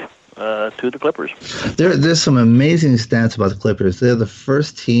magic to the Clippers. There's some amazing stats about the Clippers. They're the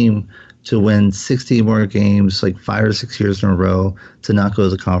first team to win 60 more games, like 5 or 6 years in a row, to not go to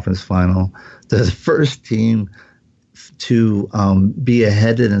the conference final. They're the first team to be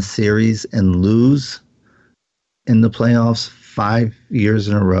ahead in a series and lose in the playoffs 5 years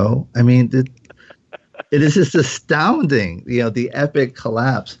in a row. I mean, it is just astounding, the epic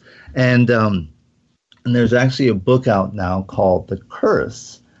collapse. And And there's actually a book out now called The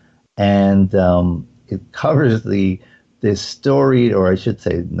Curse, and it covers the storied, or I should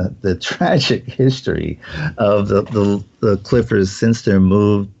say, the tragic history of the Clippers since their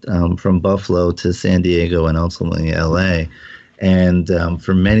move from Buffalo to San Diego and ultimately L.A. And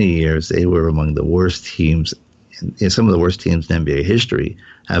for many years, they were among the worst teams. Some of the worst teams in NBA history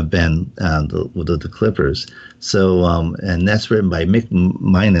have been the Clippers. So, and that's written by Mick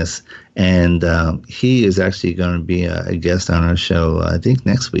Minus, and he is actually going to be a guest on our show, I think,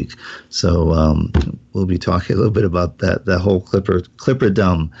 next week. So we'll be talking a little bit about that whole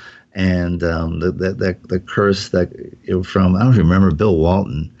Clipperdom and the curse that from, I don't remember, Bill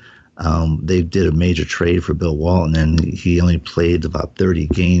Walton. They did a major trade for Bill Walton, and he only played about 30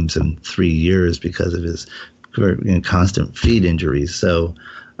 games in 3 years because of his constant feet injuries. So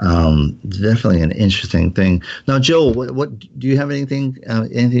definitely an interesting thing. Now, Joel, what do you have anything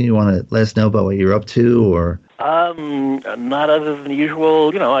you want to let us know about what you're up to, or? Not other than the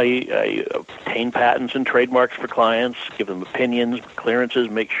usual. I obtain patents and trademarks for clients, give them opinions, clearances,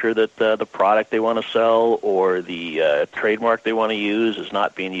 make sure that the product they want to sell or the trademark they want to use is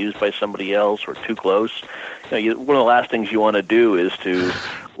not being used by somebody else or too close. One of the last things you want to do is to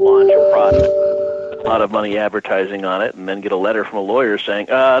launch a product, a lot of money advertising on it, and then get a letter from a lawyer saying,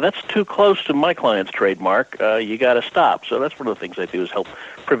 that's too close to my client's trademark, you got to stop. So that's one of the things I do, is help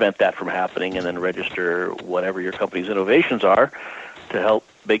prevent that from happening, and then register whatever your company's innovations are to help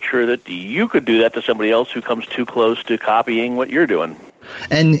make sure that you could do that to somebody else who comes too close to copying what you're doing.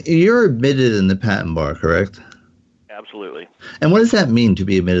 And you're admitted in the patent bar, correct? Absolutely. And what does that mean, to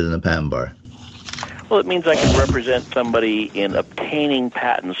be admitted in the patent bar? Well, it means I can represent somebody in obtaining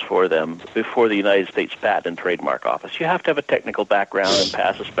patents for them before the United States Patent and Trademark Office. You have to have a technical background and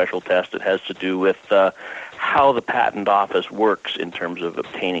pass a special test that has to do with how the patent office works in terms of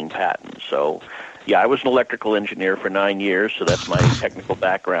obtaining patents. So, I was an electrical engineer for 9 years, so that's my technical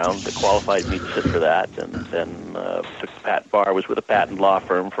background that qualified me to sit for that. And then took the patent bar. I was with a patent law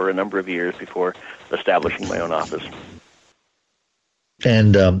firm for a number of years before establishing my own office.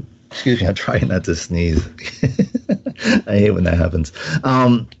 And excuse me, I'm trying not to sneeze. I hate when that happens.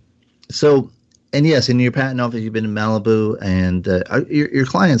 And yes, in your patent office, you've been in Malibu, and your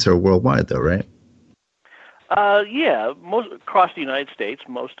clients are worldwide, though, right? Most across the United States.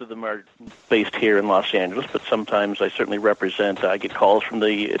 Most of them are based here in Los Angeles, but sometimes I certainly represent. I get calls from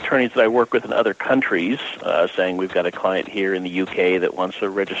the attorneys that I work with in other countries saying, we've got a client here in the UK that wants a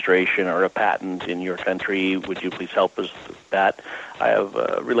registration or a patent in your country. Would you please help us with that? I have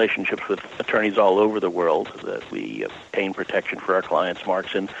relationships with attorneys all over the world that we obtain protection for our clients'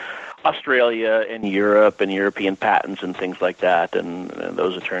 marks in Australia and Europe and European patents and things like that. And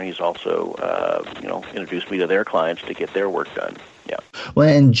those attorneys also, introduce me to their clients to get their work done. Yeah. Well,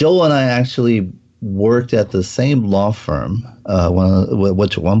 and Joel and I actually worked at the same law firm,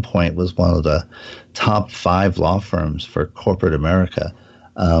 which at one point was one of the top 5 law firms for corporate America.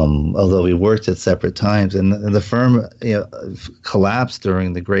 Although we worked at separate times, and the firm collapsed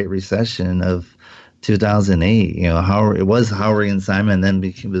during the Great Recession of 2008. It was Howry and Simon, and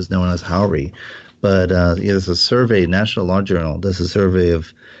then was known as Howry. But there's a survey, National Law Journal does a survey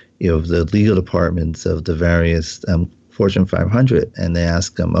of the legal departments of the various Fortune 500, and they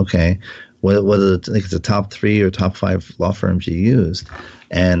ask them, okay, what are the top 3 or top 5 law firms you used?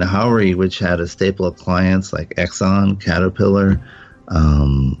 And Howry, which had a staple of clients like Exxon, Caterpillar.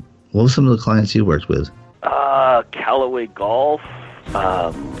 What were some of the clients you worked with? Callaway Golf,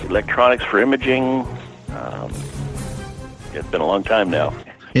 Electronics for Imaging. It's been a long time now.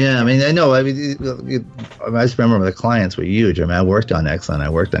 Yeah, I know. I just remember the clients were huge. I worked on Exxon, I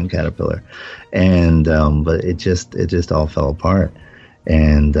worked on Caterpillar, and but it just all fell apart.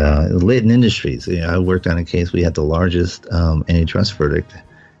 And Litton Industries, I worked on a case. We had the largest antitrust verdict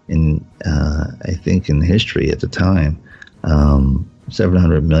in I think in history at the time,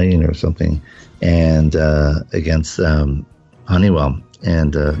 $700 million or something, and against Honeywell,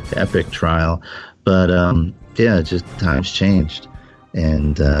 and epic trial. But just times changed.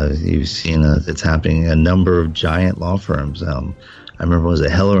 And you've seen it's happening in a number of giant law firms. I remember it was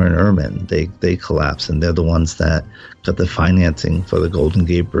Heller and Ehrman. They collapsed, and they're the ones that got the financing for the Golden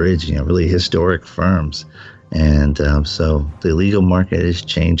Gate Bridge. Really historic firms. And so the legal market is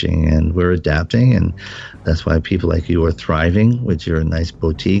changing, and we're adapting, and that's why people like you are thriving with your nice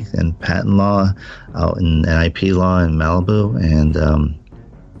boutique and patent law out in IP law in Malibu. And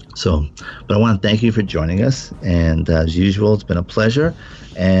but I want to thank you for joining us. And as usual, it's been a pleasure.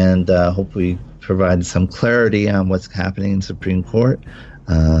 And hope we provided some clarity on what's happening in Supreme Court.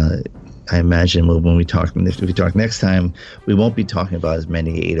 I imagine when we talk next time, we won't be talking about as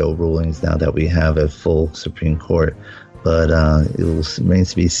many 8-0 rulings now that we have a full Supreme Court. But it will remain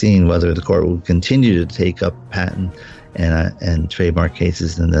to be seen whether the court will continue to take up patent and trademark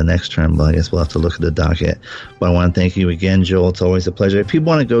cases in the next term. But I guess we'll have to look at the docket. But I want to thank you again, Joel. It's always a pleasure. If people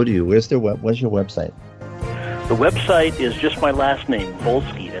want to go to you, what's your website? The website is just my last name,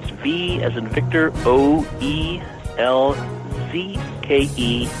 Volzke. That's V as in Victor,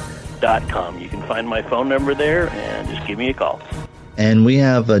 OELZKE.com. You can find my phone number there and just give me a call. And we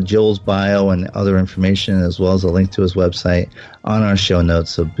have Joel's bio and other information, as well as a link to his website on our show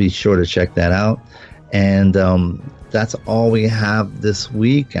notes. So be sure to check that out. And that's all we have this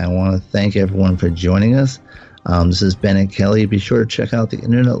week. I want to thank everyone for joining us. This is Ben and Kelly. Be sure to check out the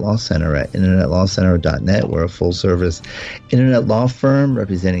Internet Law Center at internetlawcenter.net. We're a full-service internet law firm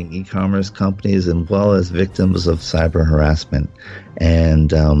representing e-commerce companies as well as victims of cyber harassment. And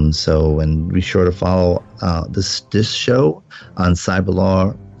be sure to follow this show on Cyber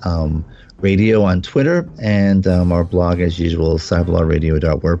Law Radio on Twitter, and our blog, as usual,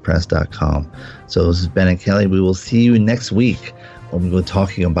 cyberlawradio.wordpress.com. So this is Ben and Kelly. We will see you next week when we go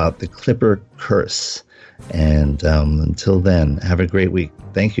talking about the Clipper curse. And until then, have a great week.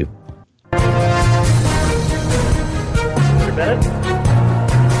 Thank you. Mr. Bennett?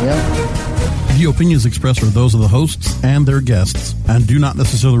 Yeah. The opinions expressed are those of the hosts and their guests and do not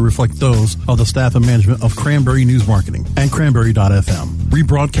necessarily reflect those of the staff and management of Cranberry News Marketing and Cranberry.fm.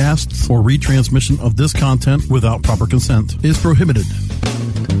 Rebroadcasts or retransmission of this content without proper consent is prohibited.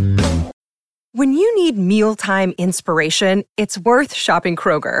 When you need mealtime inspiration, it's worth shopping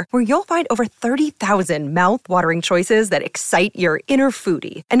Kroger, where you'll find over 30,000 mouth-watering choices that excite your inner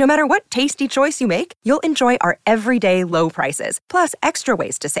foodie. And no matter what tasty choice you make, you'll enjoy our everyday low prices, plus extra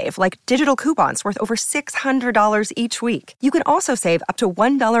ways to save, like digital coupons worth over $600 each week. You can also save up to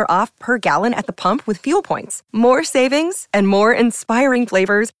 $1 off per gallon at the pump with fuel points. More savings and more inspiring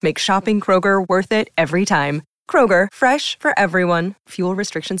flavors make shopping Kroger worth it every time. Kroger, fresh for everyone. Fuel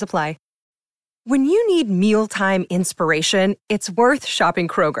restrictions apply. When you need mealtime inspiration, it's worth shopping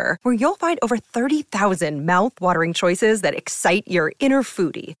Kroger, where you'll find over 30,000 mouth-watering choices that excite your inner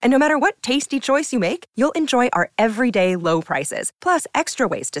foodie. And no matter what tasty choice you make, you'll enjoy our everyday low prices, plus extra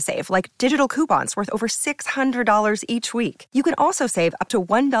ways to save, like digital coupons worth over $600 each week. You can also save up to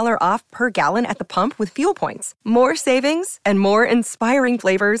 $1 off per gallon at the pump with fuel points. More savings and more inspiring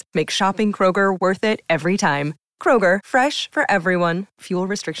flavors make shopping Kroger worth it every time. Kroger, fresh for everyone. Fuel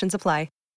restrictions apply.